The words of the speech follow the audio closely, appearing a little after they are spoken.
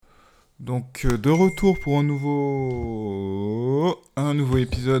De retour pour un nouveau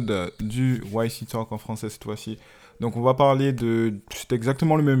épisode du YC Talk en français cette fois-ci. Donc on va parler c'est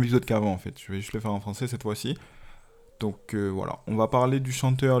exactement le même épisode qu'avant en fait. Je vais juste le faire en français cette fois-ci. Voilà, on va parler du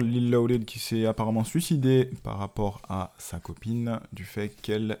chanteur Lil Loaded qui s'est apparemment suicidé par rapport à sa copine du fait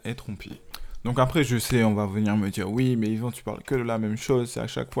qu'elle est trompée. Donc après je sais, on va venir me dire oui mais Yvan tu parles que de la même chose, c'est à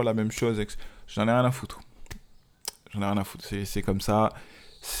chaque fois la même chose. J'en ai rien à foutre. C'est comme ça.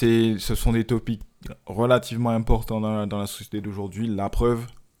 Ce sont des topics relativement importants dans la société d'aujourd'hui. La preuve,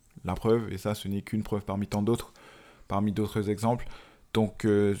 et ça ce n'est qu'une preuve parmi tant d'autres, parmi d'autres exemples.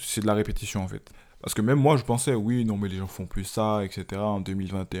 C'est de la répétition en fait. Parce que même moi je pensais, oui, non mais les gens font plus ça, etc. En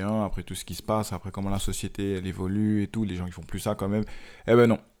 2021, après tout ce qui se passe, après comment la société elle évolue et tout, les gens ils font plus ça quand même. Eh ben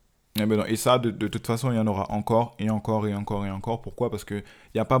non. Et ça, de toute façon, il y en aura encore, et encore, et encore, et encore. Pourquoi ? Parce qu'il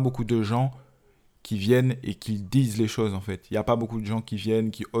n'y a pas beaucoup de gens qui viennent et qui disent les choses en fait. Il n'y a pas beaucoup de gens qui viennent,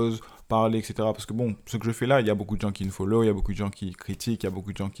 qui osent parler, etc. Parce que bon, ce que je fais là, il y a beaucoup de gens qui me follow, il y a beaucoup de gens qui critiquent, il y a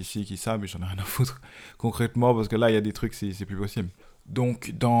beaucoup de gens qui ci, qui ça, mais j'en ai rien à foutre concrètement parce que là, il y a des trucs, c'est plus possible.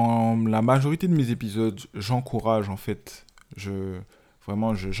 Donc, dans la majorité de mes épisodes, j'encourage en fait,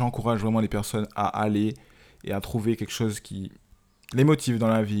 j'encourage vraiment les personnes à aller et à trouver quelque chose qui les motive dans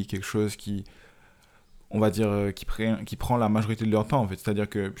la vie, quelque chose qui on va dire, qui prend la majorité de leur temps, en fait. C'est-à-dire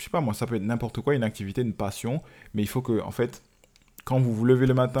que, je sais pas, moi, ça peut être n'importe quoi, une activité, une passion, mais il faut que, en fait, quand vous vous levez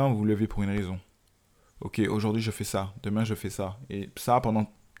le matin, vous vous levez pour une raison. Ok, aujourd'hui, je fais ça, demain, je fais ça. Et ça,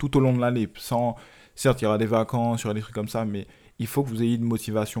 pendant tout au long de l'année, certes, il y aura des vacances, il y aura des trucs comme ça, mais il faut que vous ayez une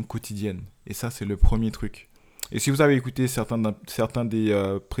motivation quotidienne. Et ça, c'est le premier truc. Et si vous avez écouté certains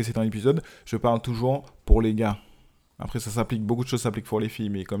des précédents épisodes, je parle toujours pour les gars. Après, beaucoup de choses s'appliquent pour les filles,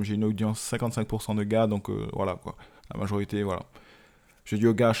 mais comme j'ai une audience 55% de gars, voilà quoi. La majorité, voilà. Je dis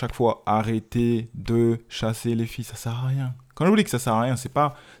aux gars à chaque fois, arrêtez de chasser les filles, ça sert à rien. Quand je vous dis que ça sert à rien, c'est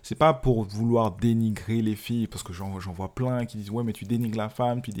pas pour vouloir dénigrer les filles, parce que j'en vois plein qui disent, ouais, mais tu dénigres la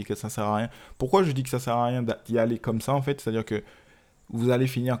femme, tu dis que ça sert à rien. Pourquoi je dis que ça sert à rien d'y aller comme ça, en fait? C'est-à-dire que vous allez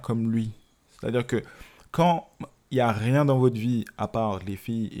finir comme lui. C'est-à-dire que quand il n'y a rien dans votre vie à part les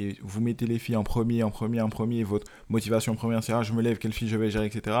filles et vous mettez les filles en premier, et votre motivation première c'est je me lève, quelle fille je vais gérer,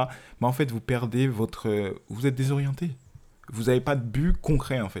 etc. Mais en fait, vous perdez vous êtes désorienté. Vous n'avez pas de but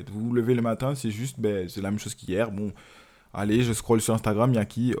concret en fait. Vous vous levez le matin, c'est juste, c'est la même chose qu'hier. Bon, allez, je scrolle sur Instagram, il y a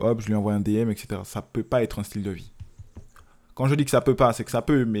qui, hop, je lui envoie un DM, etc. Ça peut pas être un style de vie. Quand je dis que ça peut pas, c'est que ça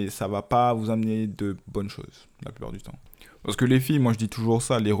peut, mais ça va pas vous amener de bonnes choses la plupart du temps. Parce que les filles, moi je dis toujours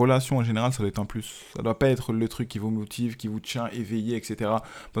ça, les relations en général, ça doit être un plus. Ça doit pas être le truc qui vous motive, qui vous tient éveillé, etc.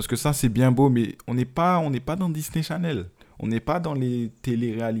 Parce que ça, c'est bien beau, mais on n'est pas dans Disney Channel. On n'est pas dans les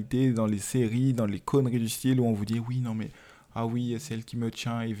télé-réalités, dans les séries, dans les conneries du style où on vous dit oui, non mais, ah oui, c'est elle qui me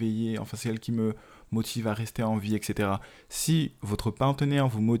tient éveillé, enfin c'est elle qui me motive à rester en vie, etc. Si votre partenaire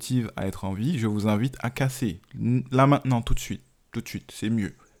vous motive à être en vie, je vous invite à casser. Là maintenant, tout de suite, c'est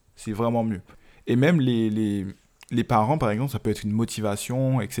mieux. C'est vraiment mieux. Et même les parents, par exemple, ça peut être une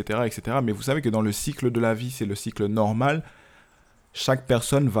motivation, etc., etc. Mais vous savez que dans le cycle de la vie, c'est le cycle normal. Chaque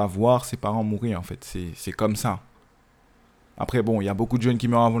personne va voir ses parents mourir, en fait. C'est comme ça. Après, bon, il y a beaucoup de jeunes qui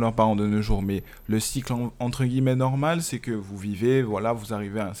meurent avant leurs parents de nos jours, mais le cycle, entre guillemets, normal, c'est que vous vivez, voilà, vous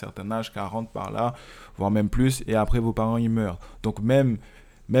arrivez à un certain âge, 40 par là, voire même plus, et après, vos parents, ils meurent. Donc, même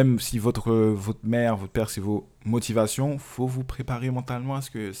si votre mère, votre père, c'est vos motivations, faut vous préparer mentalement à ce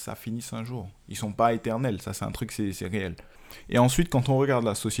que ça finisse un jour. Ils sont pas éternels, ça c'est un truc, c'est réel. Et ensuite, quand on regarde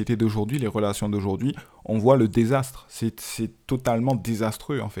la société d'aujourd'hui, les relations d'aujourd'hui, on voit le désastre. C'est totalement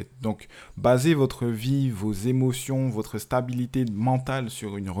désastreux en fait. Donc, basez votre vie, vos émotions, votre stabilité mentale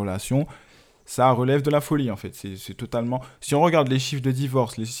sur une relation, ça relève de la folie en fait. C'est totalement... Si on regarde les chiffres de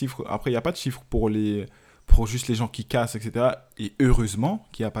divorce, les chiffres... Après, il n'y a pas de chiffres pour juste les gens qui cassent, etc. Et heureusement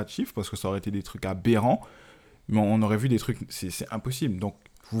qu'il n'y a pas de chiffres, parce que ça aurait été des trucs aberrants, mais on aurait vu des trucs, c'est impossible. Donc,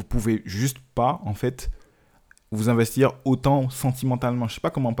 vous pouvez juste pas, en fait, vous investir autant sentimentalement. Je sais pas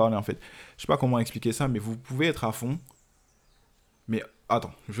comment parler, en fait. Je sais pas comment expliquer ça, mais vous pouvez être à fond. Mais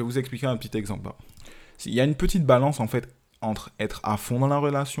attends, je vais vous expliquer un petit exemple. Il y a une petite balance, en fait, entre être à fond dans la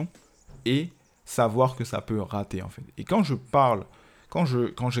relation et savoir que ça peut rater, en fait. Et quand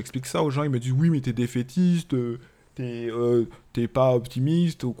j'explique ça aux gens, ils me disent oui, mais t'es défaitiste, t'es pas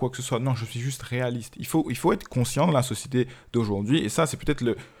optimiste ou quoi que ce soit. Non, je suis juste réaliste. Il faut être conscient de la société d'aujourd'hui. Et ça, c'est peut-être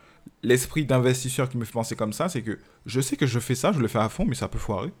l'esprit d'investisseur qui me fait penser comme ça. C'est que je sais que je fais ça, je le fais à fond, mais ça peut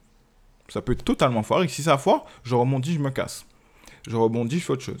foirer. Ça peut totalement foirer. Et si ça foire, je rebondis, je me casse. Je rebondis, je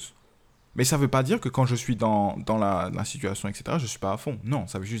fais autre chose. Mais ça veut pas dire que quand je suis dans la situation, etc., je suis pas à fond. Non,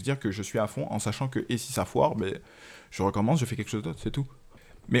 ça veut juste dire que je suis à fond en sachant que, et si ça foire, je recommence, je fais quelque chose d'autre, c'est tout.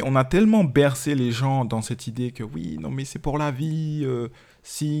 Mais on a tellement bercé les gens dans cette idée que oui, non mais c'est pour la vie,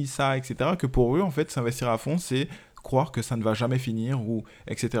 si, ça, etc. que pour eux, en fait, s'investir à fond, c'est croire que ça ne va jamais finir, ou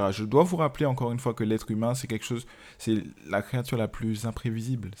etc. Je dois vous rappeler encore une fois que l'être humain, c'est quelque chose, c'est la créature la plus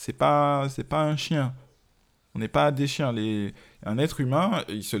imprévisible. C'est pas un chien. On n'est pas des chiens. Un être humain,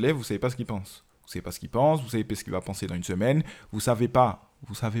 il se lève, vous savez pas ce qu'il pense. Vous savez pas ce qu'il pense, vous savez pas ce qu'il va penser dans une semaine, vous savez pas.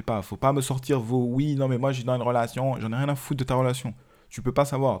 Vous savez pas. Faut pas me sortir vos oui, non mais moi je suis dans une relation, j'en ai rien à foutre de ta relation. Tu peux pas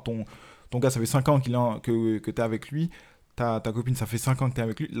savoir. Ton gars, ça fait 5 ans que t'es avec lui, ta copine, ça fait 5 ans que t'es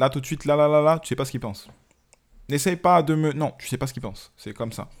avec lui. Là tout de suite, là, tu sais pas ce qu'il pense. N'essaye pas de me... Non, tu sais pas ce qu'il pense. C'est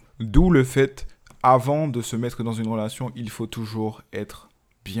comme ça. D'où le fait, avant de se mettre dans une relation, il faut toujours être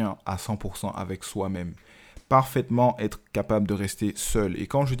bien à 100% avec soi-même. Parfaitement être capable de rester seul. Et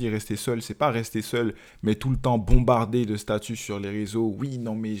quand je dis rester seul, c'est pas rester seul, mais tout le temps bombardé de statuts sur les réseaux. Oui,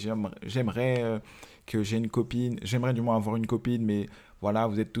 non, mais j'aimerais que j'ai une copine. J'aimerais du moins avoir une copine, mais voilà,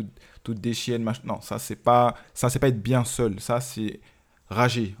 vous êtes toutes des chiennes. Non, ça, c'est pas être bien seul. Ça, c'est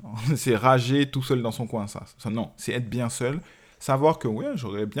rager. C'est rager tout seul dans son coin, ça. Non, c'est être bien seul. Savoir que, ouais,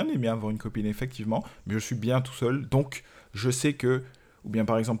 j'aurais bien aimé avoir une copine, effectivement, mais je suis bien tout seul. Donc, je sais que... Ou bien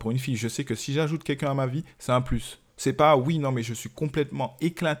par exemple pour une fille, je sais que si j'ajoute quelqu'un à ma vie, c'est un plus. C'est pas oui, non, mais je suis complètement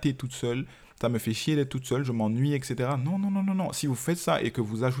éclatée toute seule, ça me fait chier d'être toute seule, je m'ennuie, etc. Non, non, non, non, non. Si vous faites ça et que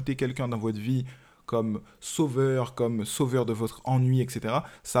vous ajoutez quelqu'un dans votre vie comme sauveur de votre ennui, etc.,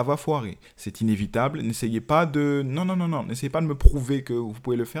 ça va foirer. C'est inévitable. N'essayez pas de... Non, non, non, non. N'essayez pas de me prouver que vous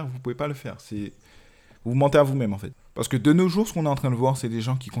pouvez le faire, vous pouvez pas le faire. Vous mentez à vous-même, en fait. Parce que de nos jours, ce qu'on est en train de voir, c'est des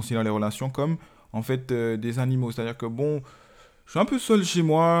gens qui considèrent les relations comme, en fait, des animaux. C'est-à-dire que, bon... Je suis un peu seul chez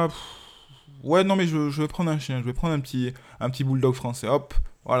moi. Ouais, non, mais je vais prendre un chien. Je vais prendre un petit bulldog français. Hop,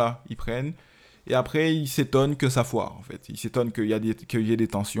 voilà, ils prennent. Et après, ils s'étonnent que ça foire, en fait. Ils s'étonnent qu'il y ait des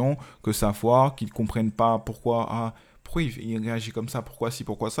tensions, que ça foire, qu'ils ne comprennent pas pourquoi il réagit comme ça, pourquoi ci,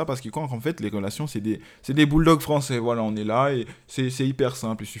 pourquoi ça. Parce qu'en fait, les relations, c'est des bulldogs français. Voilà, on est là et c'est hyper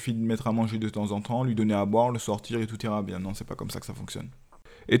simple. Il suffit de mettre à manger de temps en temps, lui donner à boire, le sortir et tout ira bien. Non, c'est pas comme ça que ça fonctionne.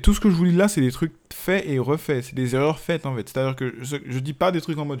 Et tout ce que je vous dis là, c'est des trucs faits et refaits. C'est des erreurs faites, en fait. C'est-à-dire que je dis pas des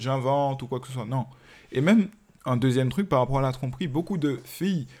trucs en mode j'invente ou quoi que ce soit. Non. Et même, un deuxième truc par rapport à la tromperie, beaucoup de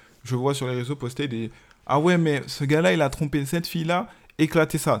filles, je vois sur les réseaux poster des... Ah ouais, mais ce gars-là, il a trompé cette fille-là.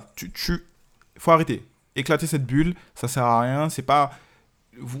 Éclatez ça. Faut arrêter. Éclater cette bulle, ça sert à rien. C'est pas...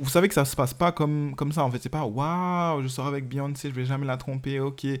 Vous savez que ça se passe pas comme ça, en fait. C'est pas, waouh, je sors avec Beyoncé, je vais jamais la tromper,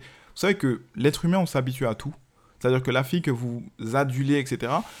 ok. Vous savez que l'être humain, on s'habitue à tout. C'est-à-dire que la fille que vous adulez,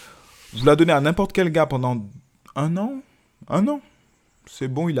 etc., vous la donnez à n'importe quel gars pendant un an. C'est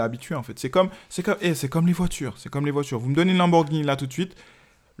bon, il est habitué, en fait. C'est comme les voitures. C'est comme les voitures. Vous me donnez une Lamborghini là tout de suite.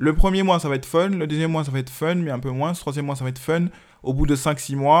 Le premier mois, ça va être fun. Le deuxième mois, ça va être fun, mais un peu moins. Le troisième mois, ça va être fun. Au bout de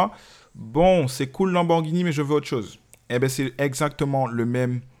 5-6 mois, bon, c'est cool Lamborghini, mais je veux autre chose. Eh bien, c'est exactement le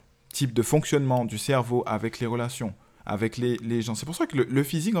même type de fonctionnement du cerveau avec les relations, avec les gens. C'est pour ça que le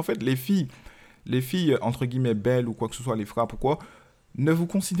physique, en fait, les filles, entre guillemets, belles ou quoi que ce soit, les frappes ou quoi, ne vous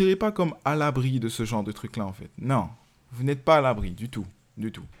considérez pas comme à l'abri de ce genre de trucs-là, en fait. Non, vous n'êtes pas à l'abri du tout,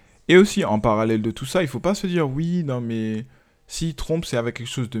 du tout. Et aussi, en parallèle de tout ça, il faut pas se dire, oui, non, mais s'il trompe, c'est avec quelque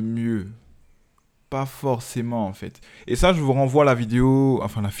chose de mieux. Pas forcément, en fait. Et ça, je vous renvoie à la vidéo,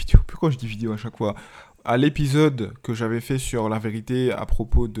 pourquoi je dis vidéo à chaque fois, à l'épisode que j'avais fait sur la vérité à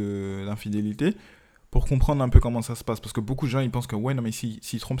propos de l'infidélité, pour comprendre un peu comment ça se passe. Parce que beaucoup de gens, ils pensent que, ouais, non, mais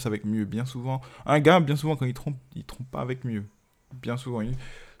s'il trompe, c'est avec mieux. Bien souvent, un gars, bien souvent, quand il trompe pas avec mieux. Bien souvent.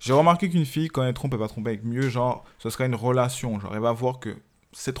 J'ai remarqué qu'une fille, quand elle trompe, elle va tromper avec mieux. Genre, ce sera une relation. Genre, elle va voir que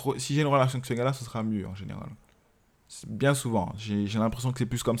si j'ai une relation avec ce gars-là, ce sera mieux, en général. Bien souvent. J'ai l'impression que c'est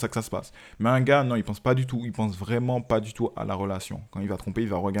plus comme ça que ça se passe. Mais un gars, non, il pense pas du tout. Il pense vraiment pas du tout à la relation. Quand il va tromper, il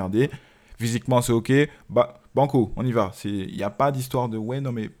va regarder. Physiquement, c'est ok. Bah, banco, on y va. Il n'y a pas d'histoire de ouais,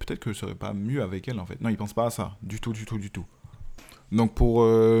 non, mais peut-être que je serais pas mieux avec elle, en fait. Non, il pense pas à ça. Du tout, du tout, du tout. Donc,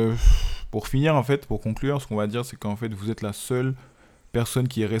 pour finir, en fait, pour conclure, ce qu'on va dire, c'est qu'en fait, vous êtes la seule personne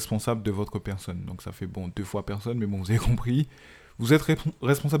qui est responsable de votre personne. Donc, ça fait, bon, 2 fois personne, mais bon, vous avez compris. Vous êtes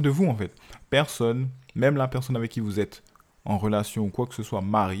responsable de vous, en fait. Personne, même la personne avec qui vous êtes en relation ou quoi que ce soit,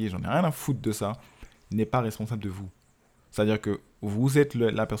 marié, j'en ai rien à foutre de ça, n'est pas responsable de vous. C'est-à-dire que vous êtes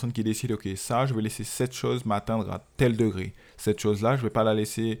la personne qui décide, ok, ça, je vais laisser cette chose m'atteindre à tel degré. Cette chose-là, je ne vais pas la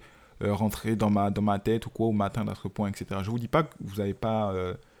laisser rentrer dans ma tête ou quoi, ou m'atteindre à ce point, etc. Je ne vous dis pas que vous n'avez pas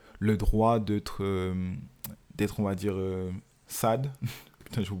le droit d'être, on va dire, sad.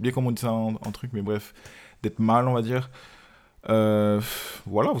 Putain, j'ai oublié comment on dit ça en truc, mais bref, d'être mal, on va dire.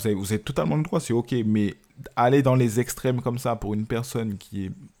 Voilà, vous avez totalement le droit, c'est ok, mais aller dans les extrêmes comme ça pour une personne qui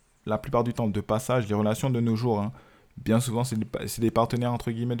est la plupart du temps de passage, les relations de nos jours, hein, bien souvent c'est des partenaires entre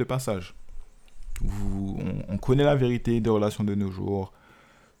guillemets de passage. On connaît la vérité des relations de nos jours.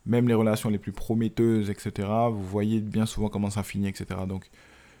 même les relations les plus prometteuses, etc., vous voyez bien souvent comment ça finit, etc. Donc,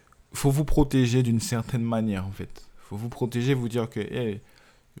 il faut vous protéger d'une certaine manière, en fait. Il faut vous protéger, vous dire que hey,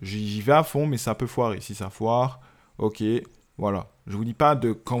 j'y vais à fond, mais ça peut foirer. Si ça foire, ok, voilà. Je vous dis pas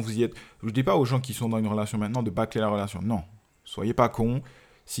de quand vous y êtes. Je vous dis pas aux gens qui sont dans une relation maintenant de bâcler la relation. Non, soyez pas cons.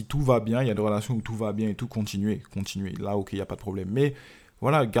 Si tout va bien, il y a des relations où tout va bien et tout, continuez. Là, ok, il n'y a pas de problème. Mais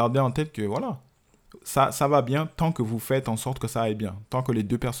voilà, gardez en tête que voilà, ça va bien tant que vous faites en sorte que ça aille bien. Tant que les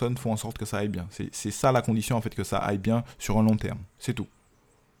deux personnes font en sorte que ça aille bien. C'est ça la condition en fait que ça aille bien sur un long terme. C'est tout.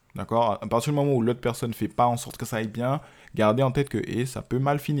 D'accord. À partir du moment où l'autre personne ne fait pas en sorte que ça aille bien, gardez en tête que ça peut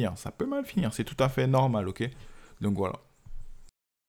mal finir. Ça peut mal finir. C'est tout à fait normal, ok. Donc voilà.